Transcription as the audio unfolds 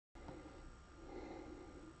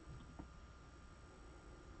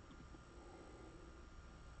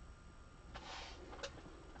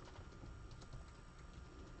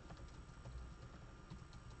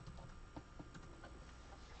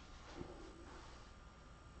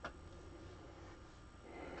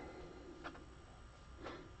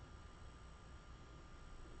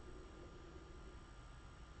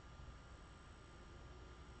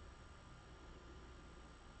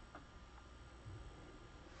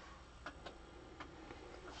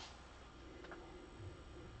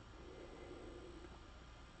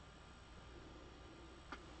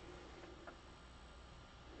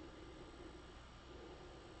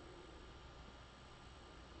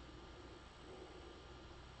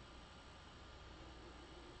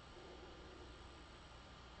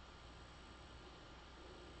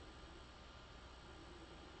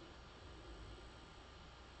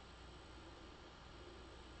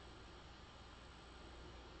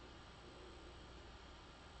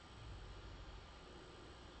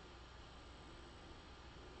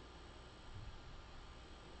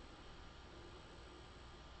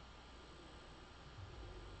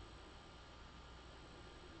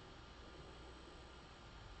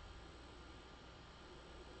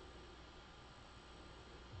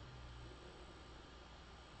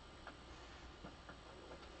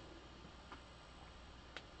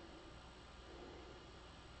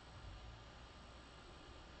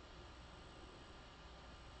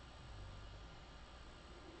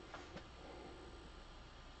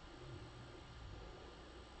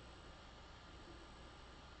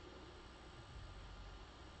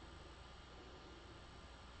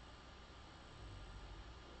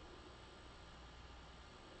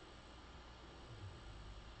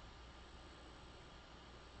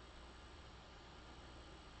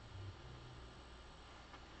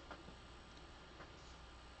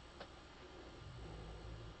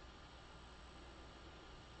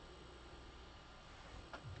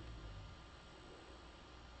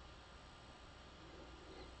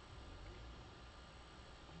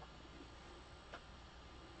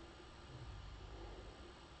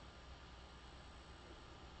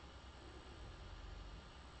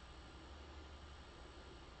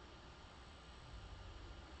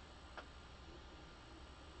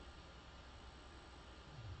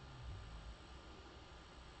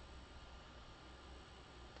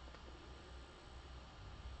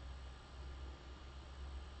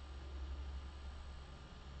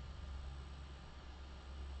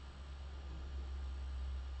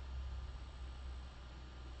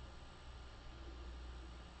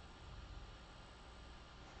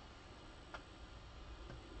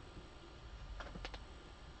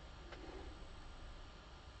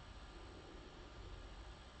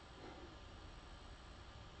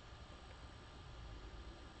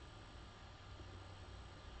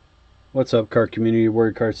What's up, card community?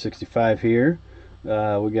 Word Card 65 here. We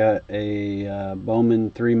got a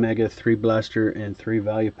Bowman 3 Mega, 3 Blaster, and 3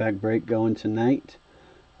 Value Pack break going tonight.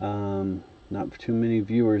 Not too many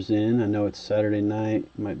viewers in. I know it's Saturday night.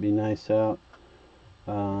 Might be nice out.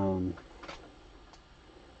 A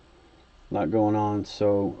lot going on,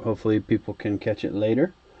 so hopefully people can catch it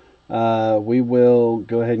later. We will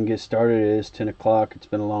go ahead and get started. It is 10 o'clock. It's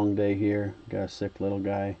been a long day here. Got a sick little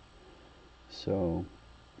guy. So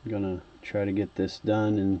I'm going to try to get this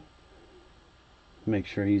done and make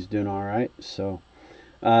sure he's doing all right. So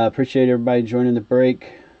appreciate everybody joining the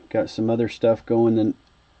break. Got some other stuff going then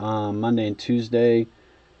Monday and Tuesday.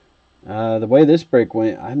 The way this break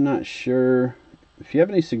went, I'm not sure. If you have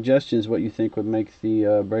any suggestions what you think would make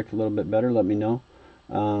the break a little bit better, let me know.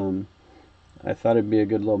 I thought it'd be a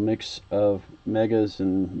good little mix of megas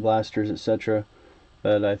and blasters, etc.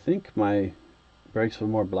 But I think my breaks with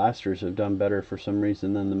more blasters have done better for some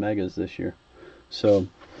reason than the megas this year. So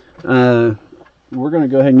we're going to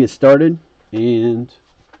go ahead and get started. And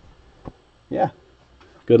yeah,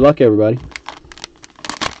 good luck, everybody.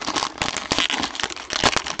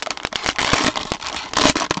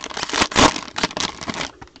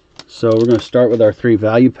 So we're going to start with our 3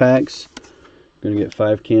 value packs. Going to get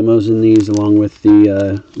 5 camos in these along with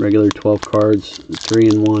the regular 12 cards. 3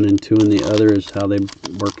 in one and 2 in the other is how they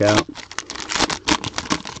work out.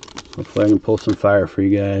 Hopefully I can pull some fire for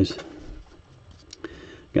you guys.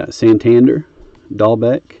 Got Santander,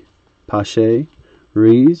 Dahlbeck, Pache,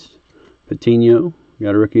 Rees, Patino.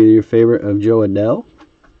 Got a rookie of your favorite of Joe Adell.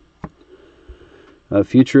 A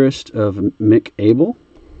futurist of Mick Abel.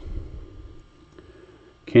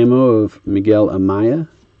 Camo of Miguel Amaya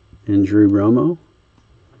and Drew Romo.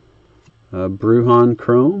 Bruhan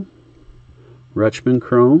Chrome, Rutschman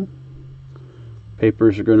Chrome.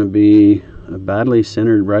 Papers are going to be a badly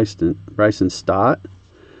centered Bryson Stott,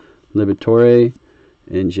 Liberatore,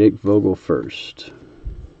 and Jake Vogel first.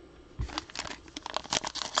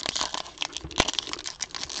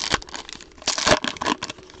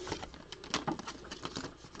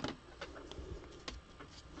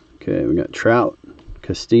 Okay, we got Trout,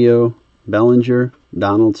 Castillo, Bellinger,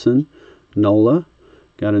 Donaldson, Nola.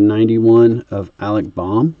 Got a 91 of Alec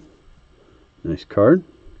Baum. Nice card.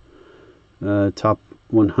 Top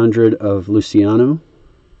 100 of Luciano.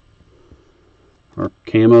 Our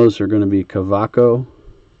camos are going to be Cavaco,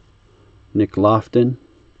 Nick Lofton,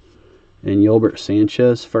 and Yolbert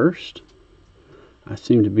Sanchez first. I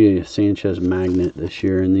seem to be a Sanchez magnet this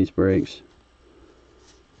year in these breaks.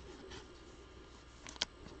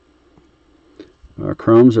 Our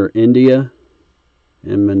chromes are India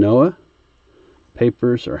and Manoa.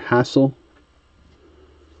 Papers are Hassel,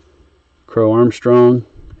 Crow Armstrong,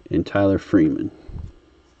 and Tyler Freeman.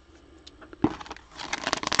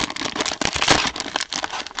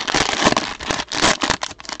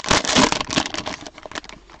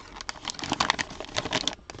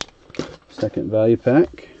 Second value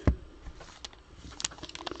pack.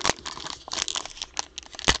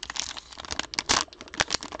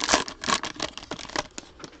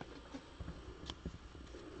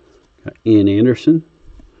 Got Ian Anderson,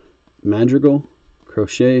 Madrigal,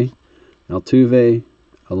 Crochet, Altuve,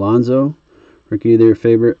 Alonso, rookie of their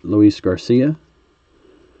favorite, Luis Garcia.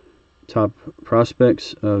 Top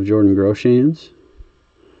prospects of Jordan Groshans.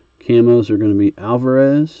 Camos are going to be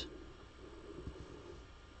Alvarez,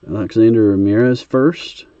 Alexander Ramirez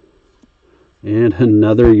first, and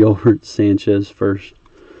another Yolbert Sanchez first.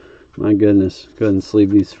 My goodness, go ahead and sleeve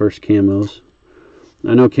these first camos.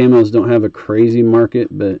 I know camos don't have a crazy market,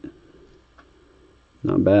 but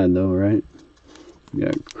not bad though, right? We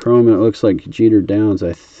got chrome, and it looks like Jeter Downs,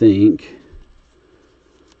 I think.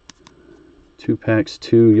 2 packs,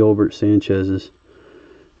 2 Yolbert Sanchez's.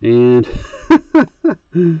 And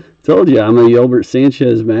told you, I'm a Yolbert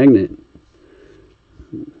Sanchez magnet.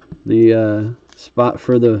 The spot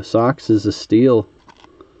for the Sox is a steal.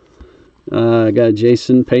 I got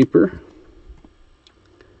Jason paper.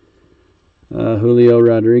 Julio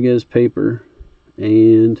Rodriguez paper.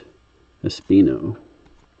 And Espino.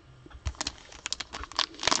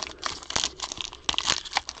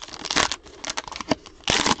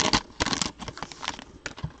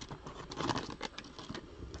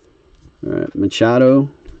 Alright,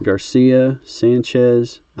 Machado, Garcia,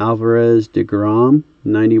 Sanchez, Alvarez, DeGrom,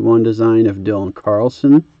 91 design of Dylan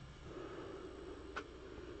Carlson.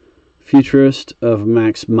 Futurist of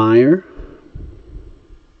Max Meyer.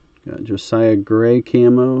 Got Josiah Gray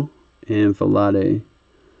camo and Vlade.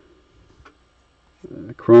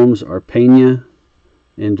 Chromes are Pena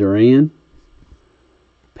and Duran.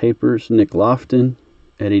 Papers, Nick Lofton,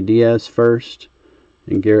 Eddie Diaz first,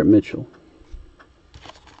 and Garrett Mitchell.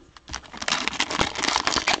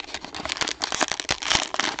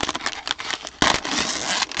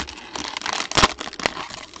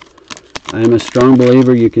 I am a strong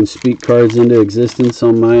believer you can speak cards into existence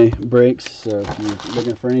on my breaks, so if you're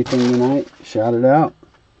looking for anything tonight, shout it out.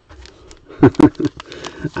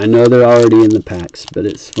 I know they're already in the packs, but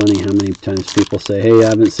it's funny how many times people say, hey, I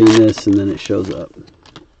haven't seen this, and then it shows up.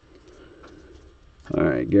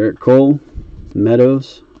 Alright, Garrett Cole,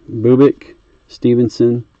 Meadows, Bubik,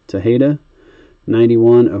 Stevenson, Tejeda,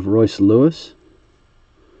 91 of Royce Lewis,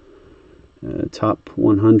 top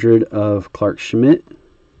 100 of Clark Schmidt,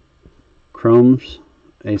 Chromes,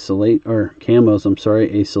 Camos,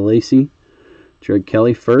 Asa Lacy, Drake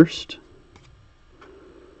Kelly first,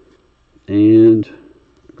 and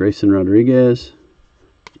Grayson Rodriguez,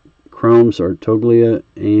 Chromes are Toglia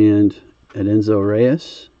and Edenzo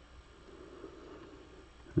Reyes.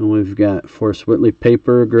 And we've got Forrest Whitley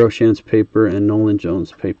paper, Grosjean's paper, and Nolan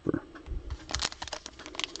Jones paper.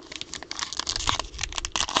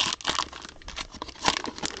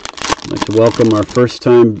 I'd like to welcome our first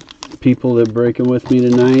time people that are breaking with me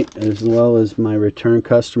tonight, as well as my return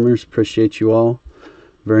customers. Appreciate you all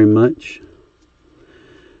very much.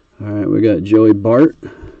 Alright, we got Joey Bart,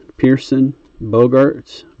 Pearson,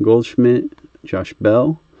 Bogarts, Goldschmidt, Josh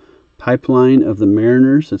Bell, Pipeline of the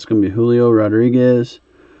Mariners. That's going to be Julio Rodriguez,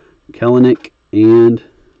 Kellenic, and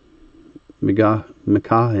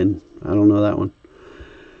McCahan. I don't know that one.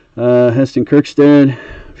 Heston Kjerstad,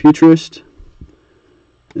 Futurist.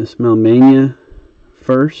 Ismail Mania,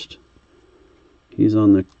 first. He's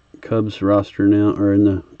on the Cubs roster now, or in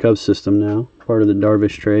the Cubs system now, part of the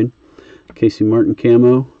Darvish trade. Casey Martin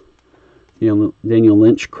camo. Daniel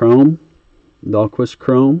Lynch chrome. Dahlquist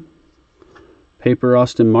chrome. Paper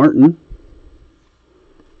Austin Martin.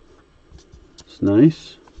 It's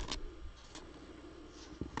nice.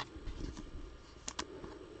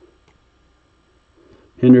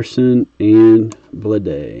 Henderson and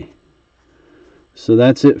Blade. So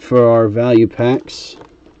that's it for our value packs.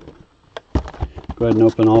 Go ahead and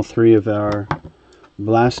open all three of our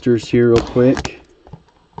blasters here real quick.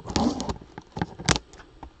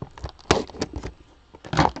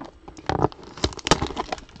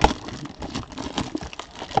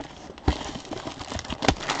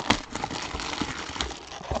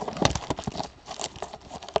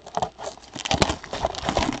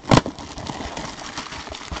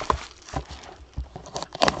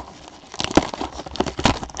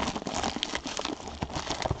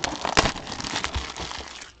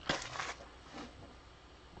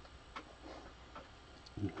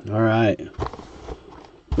 Alright,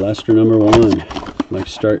 blaster number one. I'd like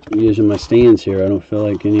to start using my stands here. I don't feel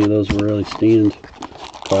like any of those were really stand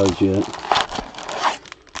cards yet.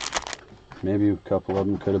 Maybe a couple of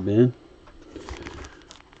them could have been.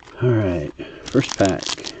 Alright, first pack.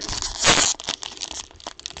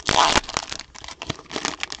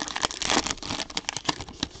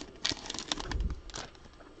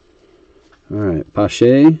 Alright,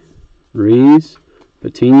 Pache, Reese,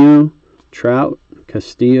 Patino, Trout,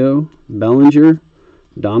 Castillo, Bellinger,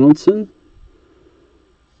 Donaldson,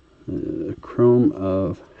 chrome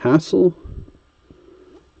of Hassel,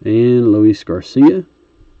 and Luis Garcia.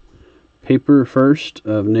 Paper first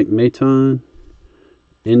of Nick Maton,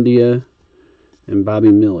 India, and Bobby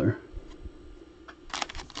Miller.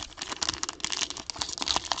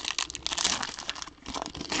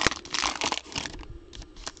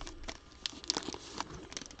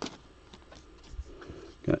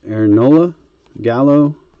 Got Aaron Nola,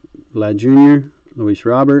 Gallo, Vlad Jr., Luis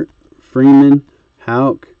Robert, Freeman,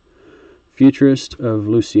 Houck, Futurist of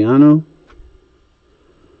Luciano,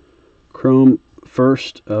 Chrome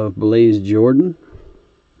first of Blaze Jordan.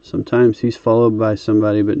 Sometimes he's followed by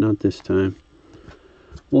somebody, but not this time.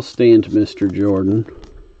 We'll stand Mr. Jordan.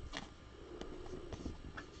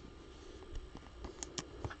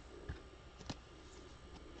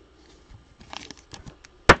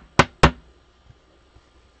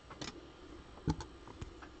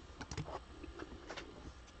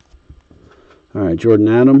 Alright, Jordan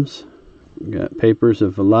Adams. We got papers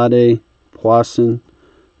of Vlade, Poisson,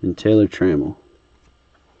 and Taylor Trammell.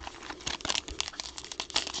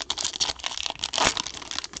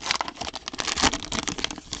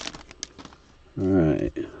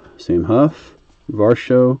 Alright, Sam Huff,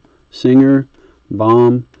 Varsho, Singer,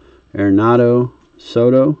 Baum, Arenado,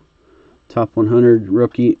 Soto. Top 100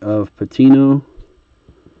 rookie of Patino.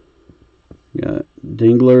 Got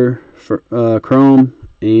Dingler for Chrome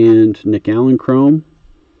and Nick Allen Chrome.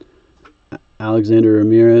 Alexander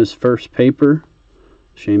Ramirez first paper.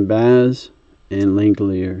 Shane Baz and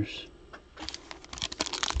Langoliers.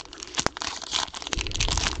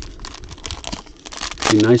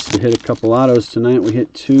 Be nice to hit a couple autos tonight. We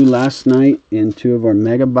hit 2 last night in 2 of our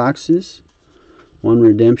mega boxes. 1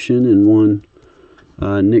 redemption and 1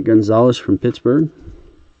 Nick Gonzalez from Pittsburgh.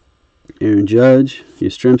 Aaron Judge,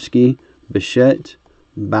 Yastrzemski, Bichette,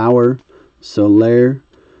 Bauer, Soler,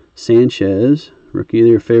 Sanchez. Rookie of the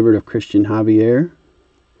Year favorite of Christian Javier.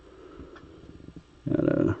 Got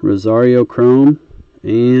a Rosario Chrome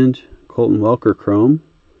and Colton Welker Chrome.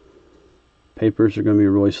 Papers are going to be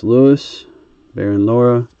Royce Lewis, Baron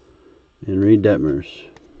Laura, and Reed Detmers.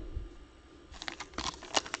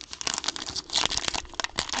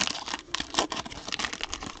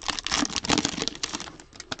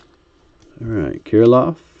 Alright,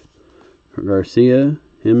 Kirilloff, Garcia,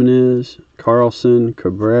 Jimenez, Carlson,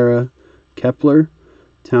 Cabrera, Kepler,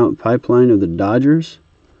 Talent Pipeline of the Dodgers.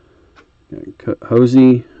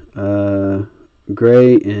 Hosey,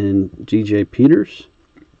 Gray, and G.J. Peters.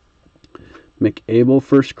 McAble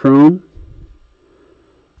first Chrome.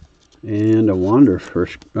 And a Wander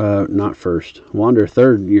Wander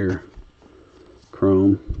third year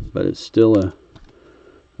Chrome, but it's still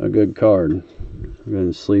a good card. I'm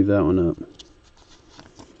going to sleeve that one up.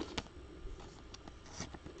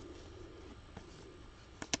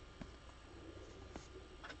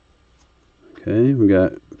 Okay, we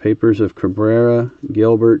got papers of Cabrera,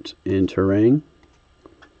 Gilbert, and Terang.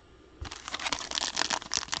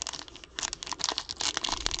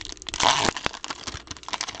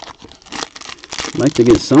 I'd like to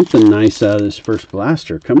get something nice out of this first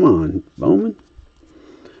blaster. Come on, Bowman.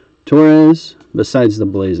 Torres, besides the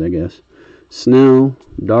Blaze, I guess. Snell,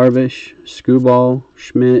 Darvish, Skubal,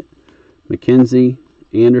 Schmidt, McKenzie,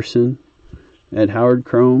 Anderson, Ed Howard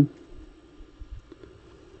Chrome,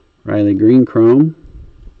 Riley Green Chrome.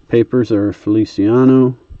 Papers are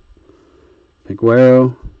Feliciano,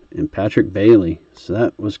 Piguero, and Patrick Bailey. So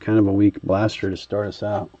that was kind of a weak blaster to start us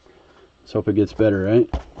out. Let's hope it gets better, right?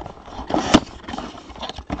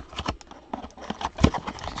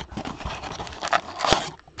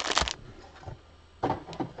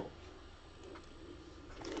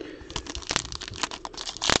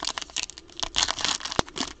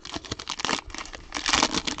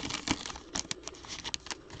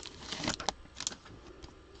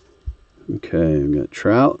 Okay, we've got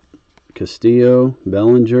Trout, Castillo,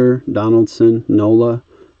 Bellinger, Donaldson, Nola,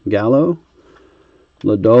 Gallo,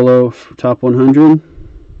 Lodolo top 100,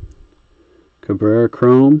 Cabrera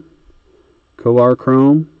Chrome, Kowar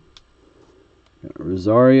Chrome,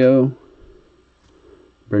 Rosario,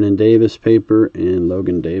 Brennan Davis paper, and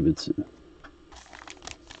Logan Davidson.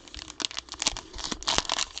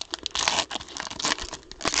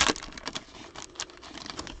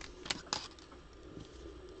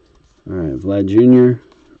 Alright, Vlad Jr.,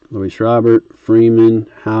 Luis Robert,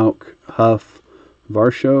 Freeman, Houck, Huff,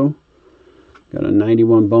 Varsho. Got a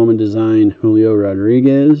 91 Bowman design, Julio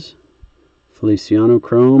Rodriguez, Feliciano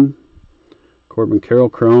Chrome, Corbin Carroll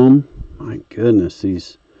Chrome. My goodness,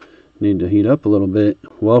 these need to heat up a little bit.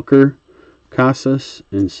 Welker, Casas,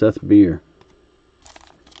 and Seth Beer.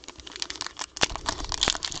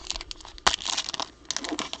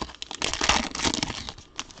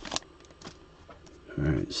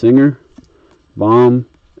 Alright, Singer, Baum,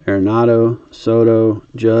 Arenado, Soto,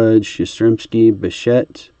 Judge, Yastrzemski,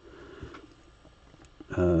 Bichette,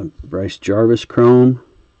 Bryce Jarvis Chrome,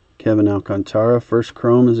 Kevin Alcantara first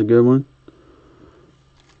Chrome is a good one.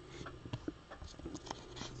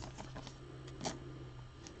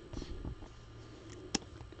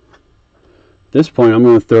 At this point, I'm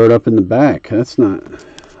going to throw it up in the back. That's not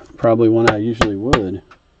probably one I usually would.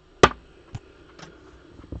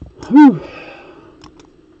 Whew.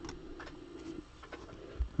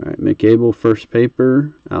 Alright, McAble first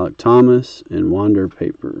paper, Alec Thomas, and Wander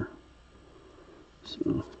paper.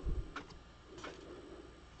 So,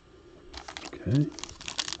 okay.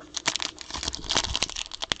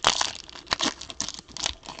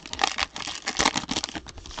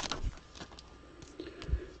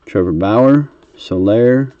 Trevor Bauer,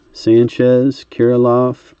 Soler, Sanchez,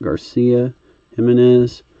 Kirilloff, Garcia,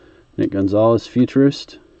 Jimenez, Nick Gonzalez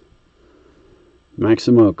Futurist,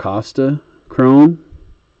 Maximo Acosta Chrome,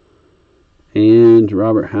 and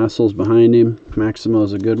Robert Hassel's behind him.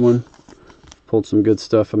 Maximo's a good one. Pulled some good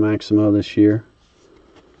stuff from Maximo this year.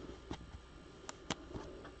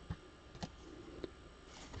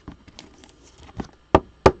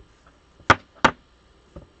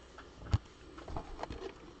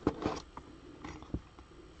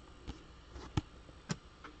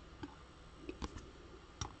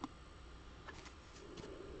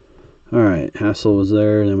 Alright, Hassel was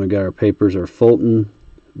there, and then we got our papers are Fulton,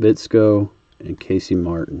 Vitsko, and Casey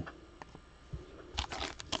Martin.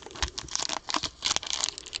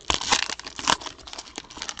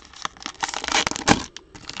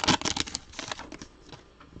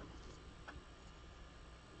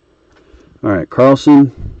 All right,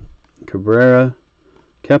 Carlson, Cabrera,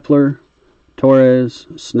 Kepler, Torres,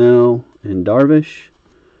 Snell, and Darvish.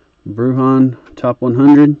 Brujan, top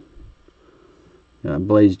 100. Got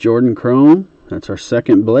Blaze Jordan Chrome. That's our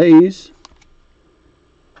second Blaze.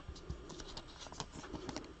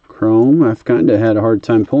 Chrome. I've kind of had a hard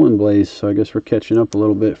time pulling Blaze, so I guess we're catching up a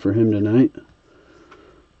little bit for him tonight.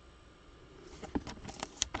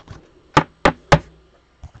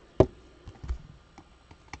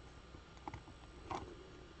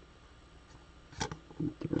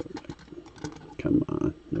 Come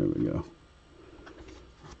on. There we go.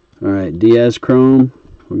 All right, Diaz Chrome.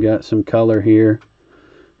 We got some color here.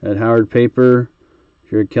 Ed Howard paper.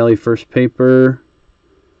 Jared Kelly first paper.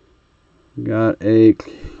 Got a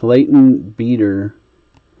Clayton Beater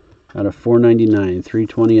out of 499.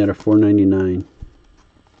 320 out of 499.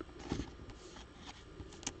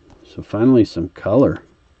 So finally some color.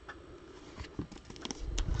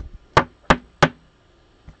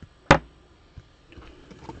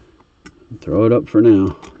 Throw it up for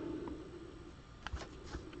now.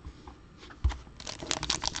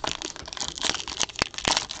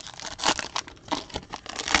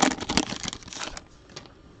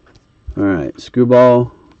 All right,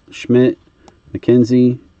 Skubal, Schmidt,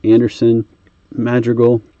 McKenzie, Anderson,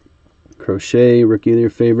 Madrigal, Crochet, rookie of the year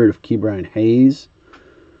favorite of Ke'Bryan Hayes.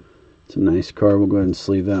 It's a nice card. We'll go ahead and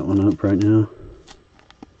sleeve that one up right now.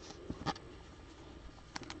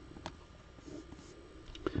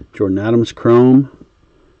 Jordan Adams Chrome,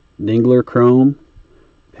 Dingler Chrome.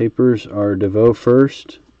 Papers are DeVoe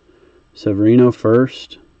first, Severino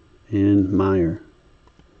first, and Meyer.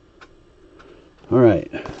 All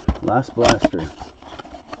right, last blaster.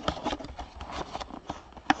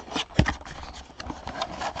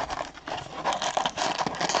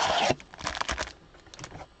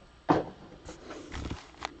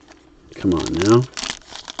 Come on now.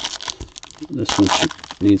 This one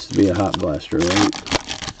needs to be a hot blaster, right?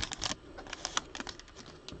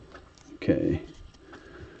 Okay.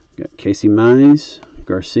 Got Casey Mize,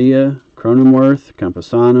 Garcia, Cronenworth,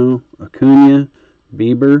 Camposano, Acuna,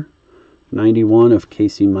 Bieber. 91 of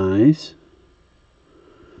Casey Mize.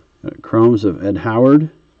 Chromes of Ed Howard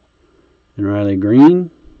and Riley Green.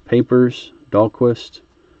 Papers, Dahlquist,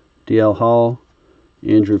 DL Hall,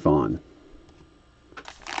 Andrew Vaughn.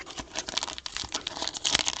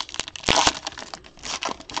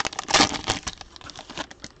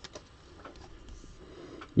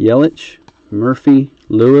 Yelich, Murphy,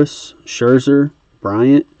 Lewis, Scherzer,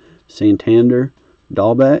 Bryant, Santander,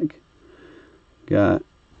 Dahlbeck. Got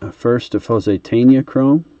a first of Jose Tena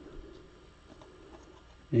Chrome.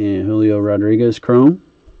 And Julio Rodriguez Chrome.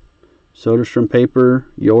 Soderstrom paper,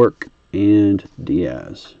 York, and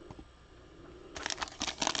Diaz.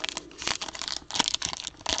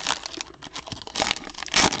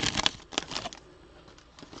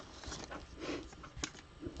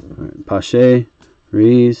 All right, Pache,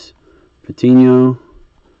 Reese, Patino,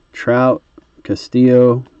 Trout,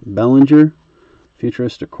 Castillo, Bellinger,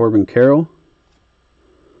 futurist of Corbin Carroll.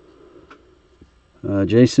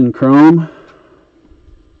 Jason Chrome,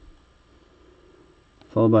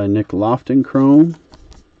 followed by Nick Lofton Chrome.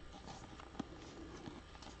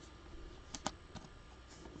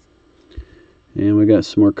 And we got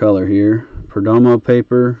some more color here. Perdomo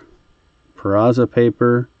paper, Peraza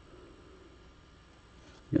paper.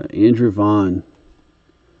 Got Andrew Vaughn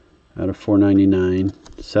out of 499.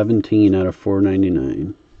 17 out of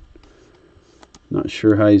 499. Not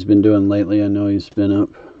sure how he's been doing lately. I know he's been up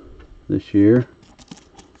this year.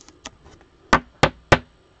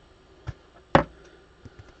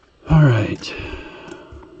 All right,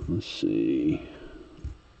 let's see.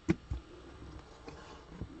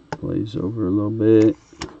 Glaze over a little bit.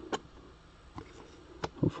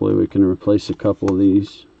 Hopefully we can replace a couple of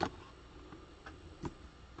these.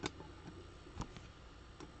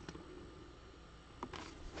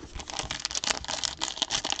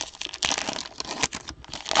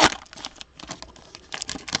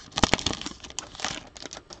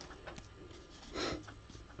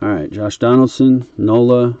 All right, Josh Donaldson,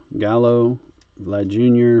 Nola, Gallo, Vlad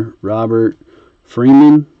Jr., Robert,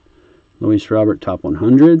 Freeman, Luis Robert top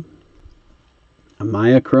 100,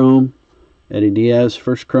 Amaya Chrome, Eddie Diaz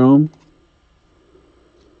first Chrome.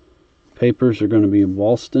 Papers are going to be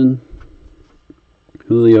Walston,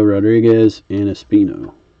 Julio Rodriguez, and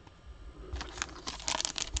Espino.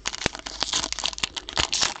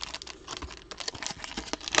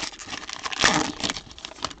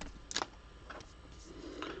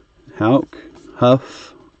 Houck,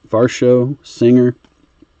 Huff, Varsho, Singer,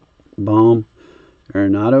 Baum,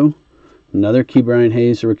 Arenado. Another Ke'Bryan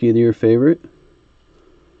Hayes Rookie of the Year favorite.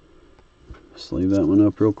 Let's leave that one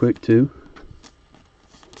up real quick too.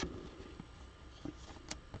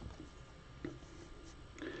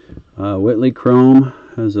 Whitley Chrome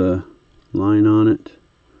has a line on it.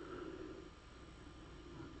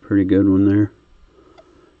 Pretty good one there.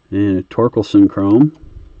 And a Torkelson Chrome.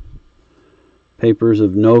 Papers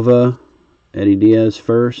of Nova, Eddie Diaz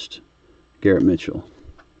first, Garrett Mitchell.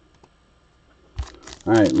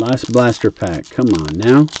 Alright, last blaster pack. Come on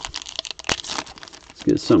now. Let's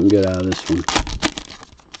get something good out of this one.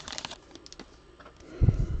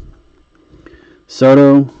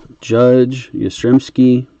 Soto, Judge,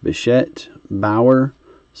 Yastrzemski, Bichette, Bauer,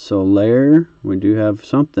 Soler. We do have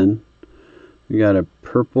something. We got a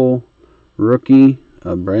purple rookie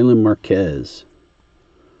of Braylon Marquez.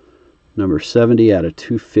 Number 70 out of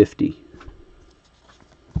 250.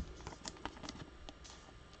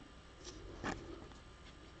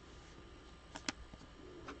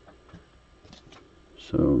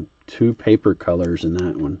 So 2 paper colors in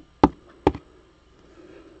that one.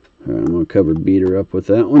 All right, I'm going to cover beater up with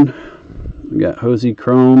that one. We got Hosey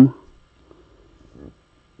Chrome,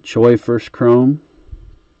 Choi first Chrome,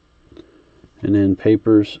 and then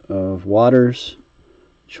papers of Waters,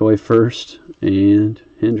 Choi first, and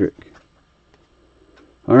Hendrick.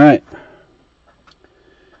 All right,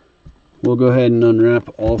 we'll go ahead and unwrap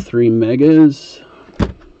all 3 megas,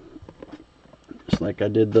 just like I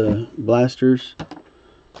did the blasters.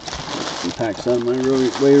 And pack some way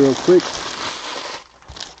real quick.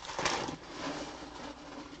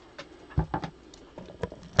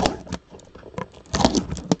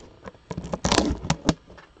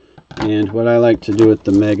 And what I like to do with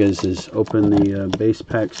the megas is open the base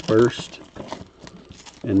packs first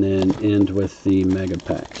and then end with the mega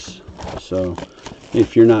packs. So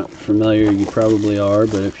if you're not familiar, you probably are,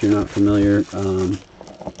 but if you're not familiar,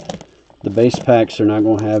 the base packs are not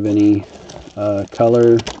going to have any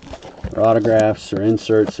color or autographs or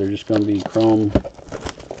inserts. They're just going to be chrome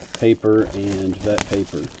paper and vet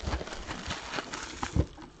paper.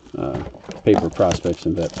 Paper prospects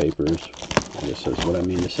and vet papers. I guess that's what I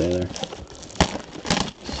mean to say there.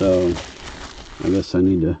 So I guess I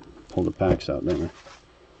need to pull the packs out, don't I?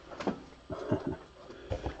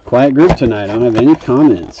 Quiet group tonight. I don't have any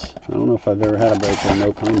comments. I don't know if I've ever had a break with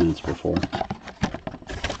no comments before.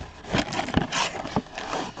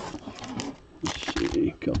 Let's see,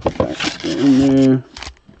 a couple packs in there.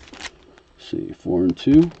 Let's see, 4 and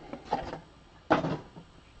 2.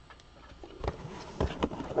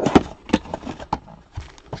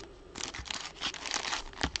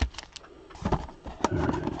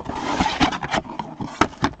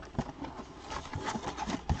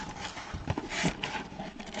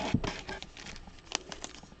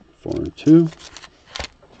 Two.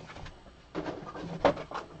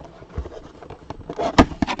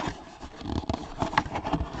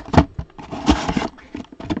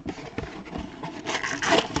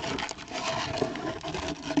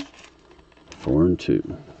 Four and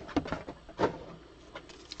 2.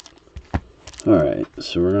 All right,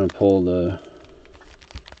 so we're going to pull the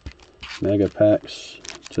mega packs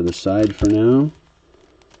to the side for now.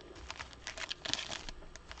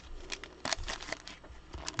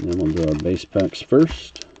 And then we'll do our base packs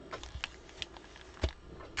first.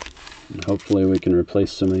 And hopefully we can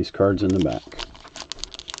replace some of these cards in the back.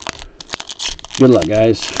 Good luck,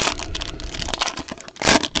 guys.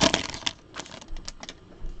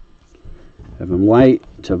 Evan White,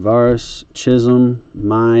 Tavares, Chisholm,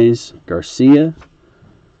 Mize, Garcia.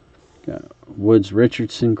 Got Woods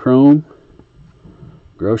Richardson Chrome.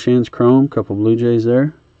 Groshans Chrome, couple Blue Jays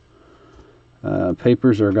there.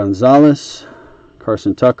 Papers are Gonzalez,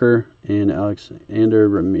 Carson Tucker, and Alexander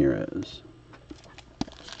Ramirez.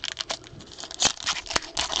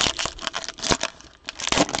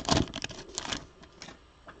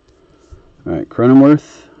 All right,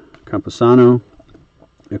 Cronenworth, Camposano,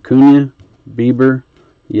 Acuna, Bieber,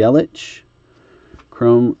 Yelich,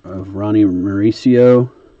 Chrome of Ronnie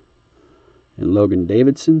Mauricio and Logan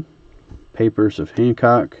Davidson, papers of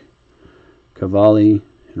Hancock, Cavalli,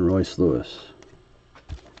 and Royce Lewis.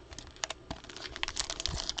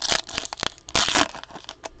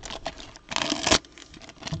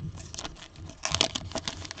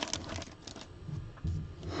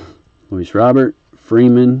 Luis Robert,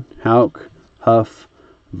 Freeman, Houck, Huff,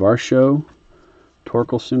 Varsho,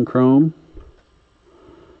 Torkelson Chrome,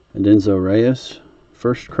 Adenzo Reyes,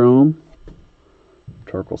 first Chrome,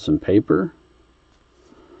 Torkelson paper,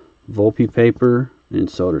 Volpe paper, and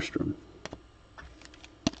Soderstrom.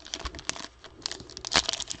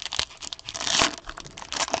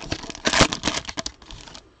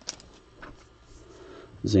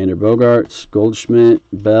 Xander Bogaerts, Goldschmidt,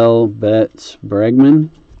 Bell, Betts, Bregman,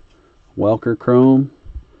 Welker Chrome,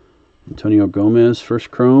 Antonio Gomez,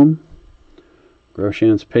 first Chrome,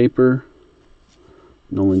 Groshans paper,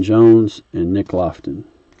 Nolan Jones, and Nick Lofton.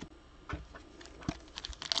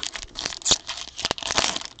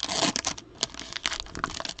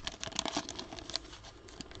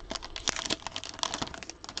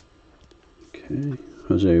 Okay,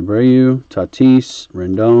 Jose Abreu, Tatis,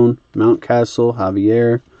 Rendon, Mountcastle,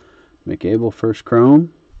 Javier, McAble first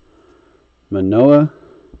chrome, Manoah,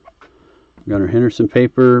 Gunnar Henderson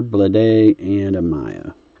paper, Blade, and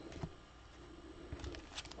Amaya.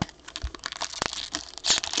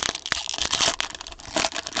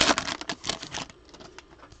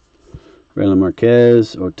 Braylon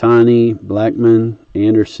Marquez, Otani, Blackman,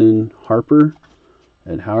 Anderson, Harper,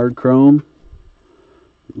 Ed Howard chrome,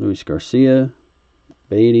 Luis Garcia,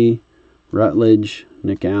 Beatty, Rutledge,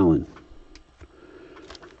 Nick Allen.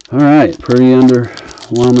 All right, pretty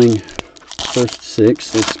underwhelming first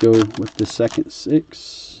 6. Let's go with the second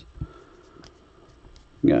 6.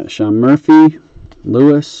 We got Sean Murphy,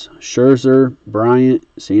 Lewis, Scherzer, Bryant,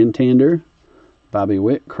 Santander, Bobby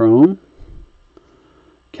Witt chrome,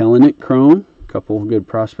 Kellenick chrome, a couple of good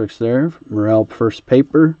prospects there. Morel first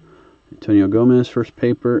paper, Antonio Gomez first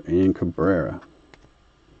paper, and Cabrera.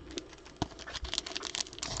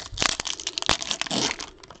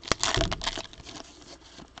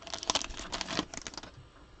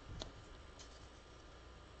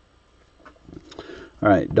 All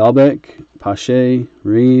right, Dahlbeck, Pache,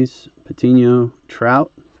 Reese, Patino,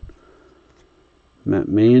 Trout, Matt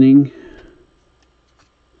Manning,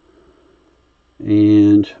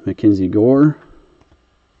 and Mackenzie Gore,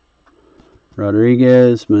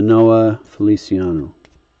 Rodriguez, Manoah, Feliciano.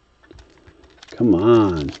 Come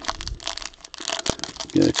on.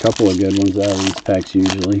 Get a couple of good ones out of these packs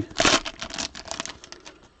usually.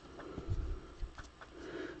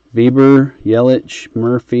 Bieber, Yelich,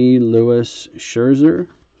 Murphy, Lewis, Scherzer,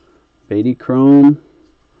 Beatty chrome,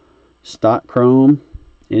 Stott chrome,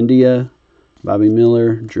 India, Bobby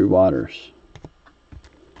Miller, Drew Waters.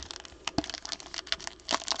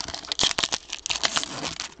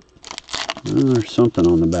 Oh, there's something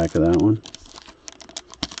on the back of that one.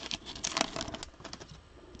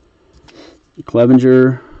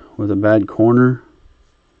 Clevenger with a bad corner.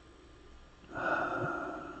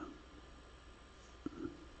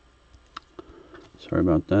 Sorry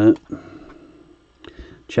about that.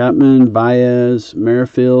 Chapman, Baez,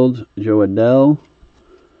 Merrifield, Joe Adell.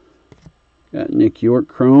 Got Nick York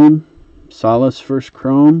chrome. Salas first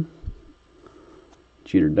chrome.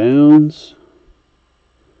 Jeter Downs.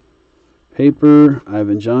 Paper,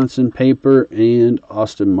 Ivan Johnson paper, and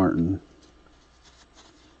Austin Martin.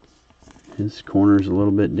 His corner's a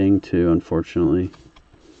little bit dinged too, unfortunately.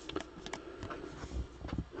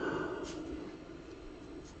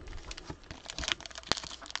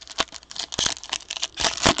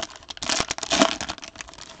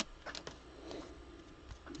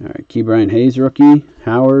 All right, Ke'Bryan Hayes rookie,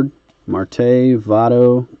 Howard, Marte,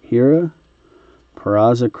 Votto, Hira,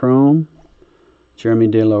 Peraza chrome, Jeremy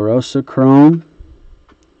De La Rosa chrome.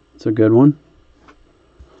 It's a good one.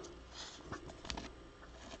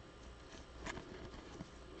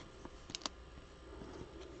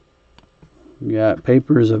 We got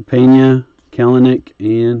papers of Pena, Kellenick,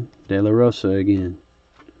 and De La Rosa again.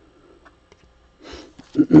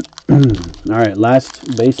 All right,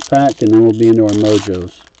 last base pack, and then we'll be into our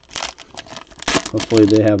mojos. Hopefully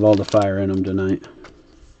they have all the fire in them tonight.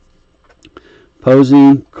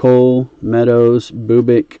 Posey, Cole, Meadows,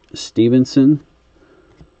 Bubic, Stevenson.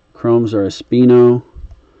 Chromes are Espino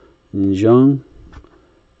and Jung.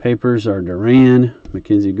 Papers are Duran,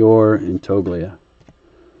 Mackenzie Gore, and Toglia.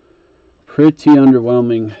 Pretty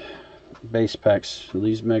underwhelming base packs. So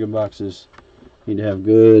these mega boxes need to have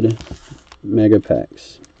good mega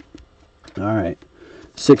packs. Alright,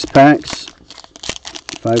 6 packs,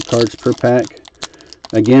 5 cards per pack.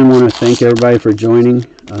 Again, want to thank everybody for joining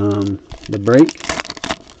the break.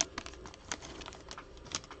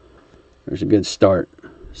 There's a good start.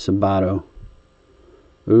 Sabato.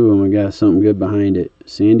 Ooh, and we got something good behind it.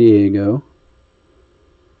 San Diego.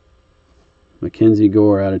 Mackenzie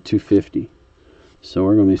Gore out of 250. So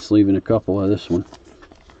we're going to be sleeving a couple of this one.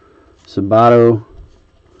 Sabato.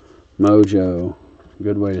 Mojo.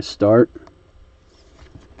 Good way to start.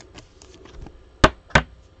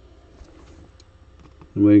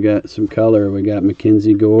 We got some color. We got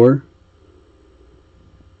Mackenzie Gore.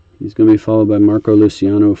 He's going to be followed by Marco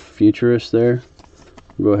Luciano Futurist there.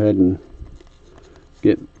 We'll go ahead and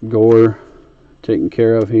get Gore taken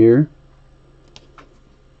care of here.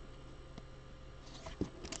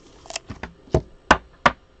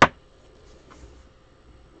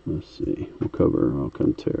 Let's see. We'll cover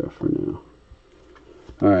Alcantara for now.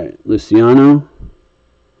 Alright, Luciano.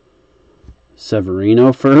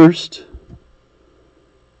 Severino first.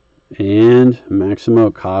 and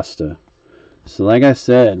Maximo Costa. So like I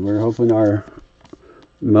said, we're hoping our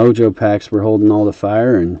Mojo packs were holding all the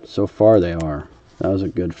fire, and so far they are. That was a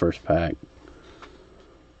good first pack.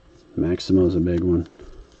 Maximo's a big one.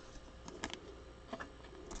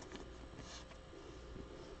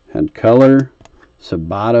 Had color,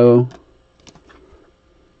 Sabato,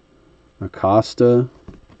 Acosta.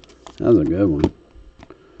 That was a good one.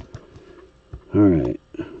 All right.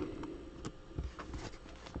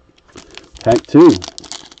 Pack 2.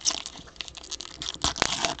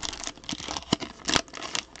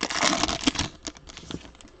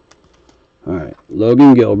 All right.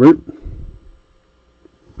 Logan Gilbert.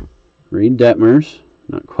 Reed Detmers.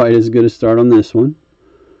 Not quite as good a start on this one.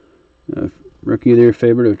 Rookie of the Year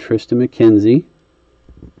favorite of Tristan McKenzie.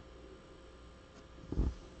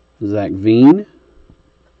 Zach Veen.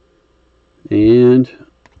 And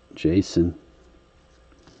Jason.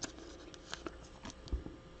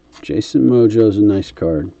 Jason Mojo's a nice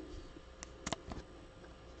card.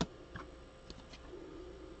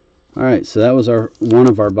 Alright, so that was one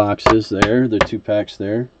of our boxes there. The 2 packs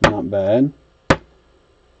there. Not bad.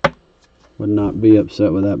 Would not be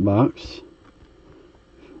upset with that box.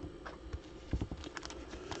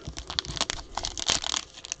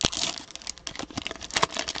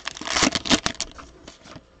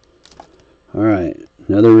 Alright,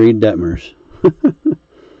 another Reed Detmers.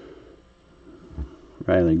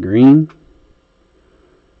 Riley Green.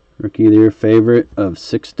 Rookie of the Year favorite of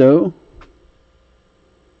Sixto.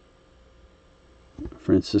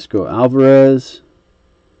 Francisco Alvarez.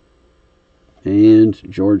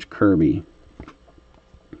 And George Kirby.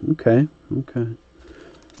 Okay, okay.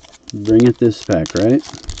 Bring it this pack, right?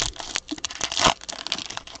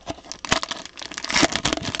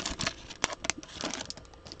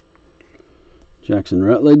 Jackson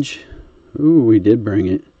Rutledge. Ooh, we did bring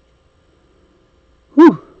it.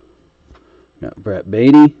 Whew. Got Brett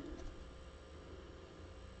Beatty.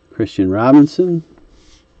 Christian Robinson.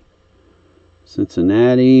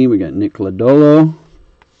 Cincinnati. We got Nick Lodolo.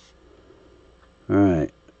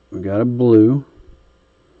 Alright. We got a blue.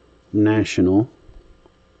 National.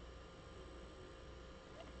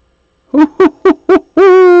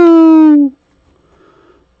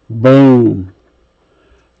 Boom.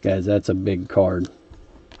 Guys, that's a big card.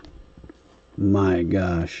 My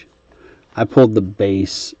gosh. I pulled the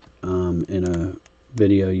base in a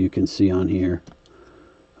video you can see on here.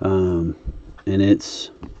 And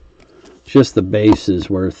it's just the base is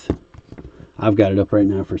worth, I've got it up right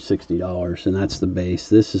now for $60, and that's the base.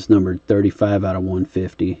 This is numbered 35 out of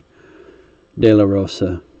 150. De La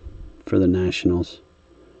Rosa for the Nationals.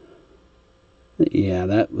 Yeah,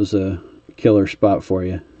 that was a killer spot for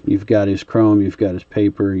you. You've got his chrome, you've got his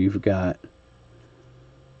paper, you've got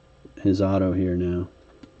his auto here now.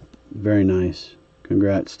 Very nice.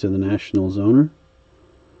 Congrats to the Nationals owner.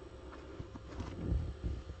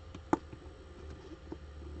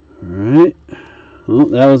 Alright. Well,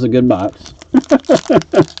 that was a good box.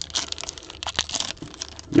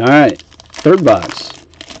 Alright. Third box.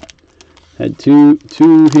 Had two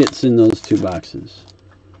hits in those 2 boxes.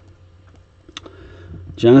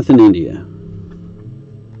 Jonathan India.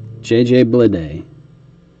 J.J. Bleday.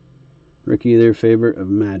 Rookie of their favorite of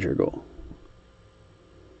Madrigal.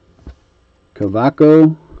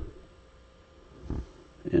 Cavaco.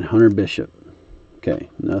 And Hunter Bishop. Okay,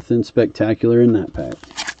 nothing spectacular in that pack.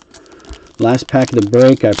 Last pack of the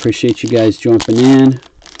break. I appreciate you guys jumping in.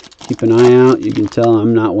 Keep an eye out. You can tell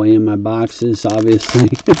I'm not weighing my boxes, obviously.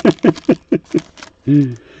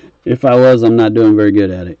 If I was, I'm not doing very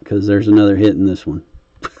good at it, because there's another hit in this one.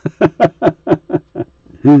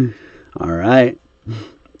 Alright.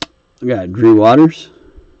 We got Drew Waters.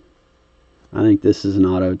 I think this is an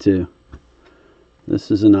auto too.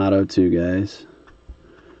 This is an auto too, guys.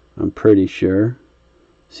 I'm pretty sure.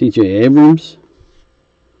 C.J. Abrams.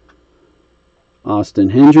 Austin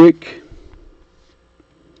Hendrick.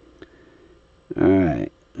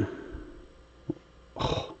 Alright.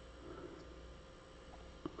 Oh.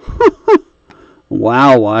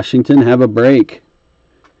 Wow, Washington, have a break.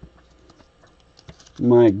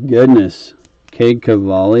 My goodness. Cade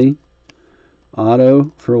Cavalli. Auto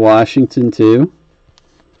for Washington, too.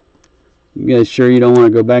 You guys sure you don't want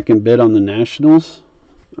to go back and bid on the Nationals?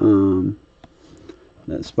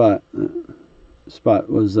 That spot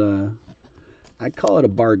was, I'd call it a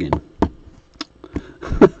bargain.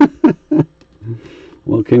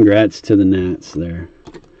 Well, congrats to the Nats there.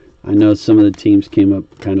 I know some of the teams came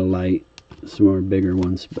up kind of light, some more bigger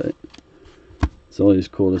ones, but it's always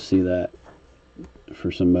cool to see that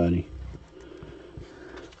for somebody.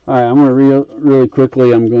 Alright, I'm going to really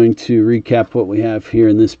quickly, I'm going to recap what we have here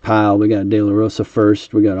in this pile. We got De La Rosa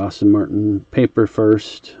first. We got Austin Martin Paper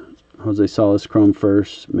first. Jose Salas Chrome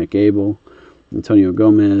first. McAble. Antonio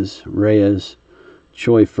Gomez. Reyes.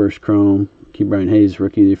 Choi first Chrome. Key Brian Hayes,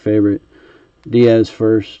 rookie, your favorite. Diaz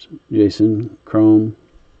first. Jason Chrome.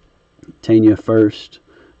 Tanya first.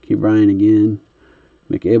 Key Brian again.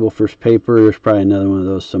 McAble first Paper. There's probably another one of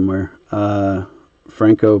those somewhere.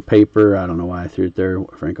 Franco Paper, I don't know why I threw it there.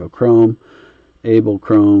 Franco Chrome, Abel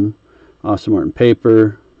Chrome, Austin Martin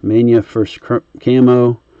Paper, Mania first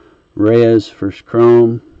Camo, Reyes first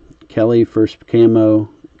Chrome, Kelly first Camo,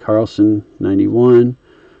 Carlson 91,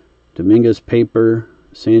 Dominguez Paper,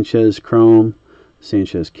 Sanchez Chrome,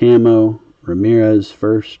 Sanchez Camo, Ramirez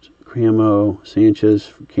first Camo,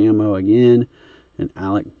 Sanchez Camo again, and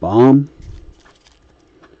Alec Baum.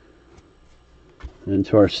 And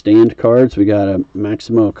to our stand cards, we got a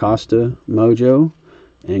Maximo Acosta Mojo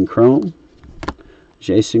and Chrome,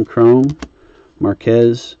 Jason Chrome,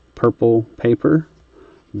 Marquez Purple Paper,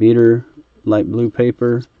 Beater Light Blue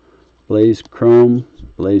Paper, Blaze Chrome,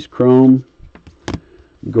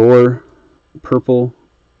 Gore Purple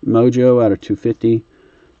Mojo out of 250,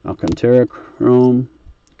 Alcantara Chrome,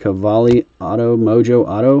 Cavalli Auto Mojo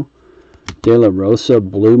Auto, De La Rosa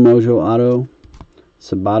Blue Mojo Auto,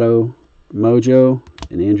 Sabato Mojo,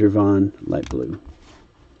 and Andrew Vaughn Light Blue.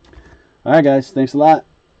 Alright guys, thanks a lot.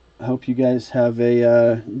 I hope you guys have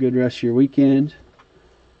a good rest of your weekend,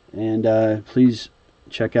 and please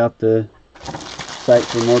check out the site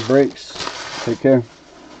for more breaks. Take care.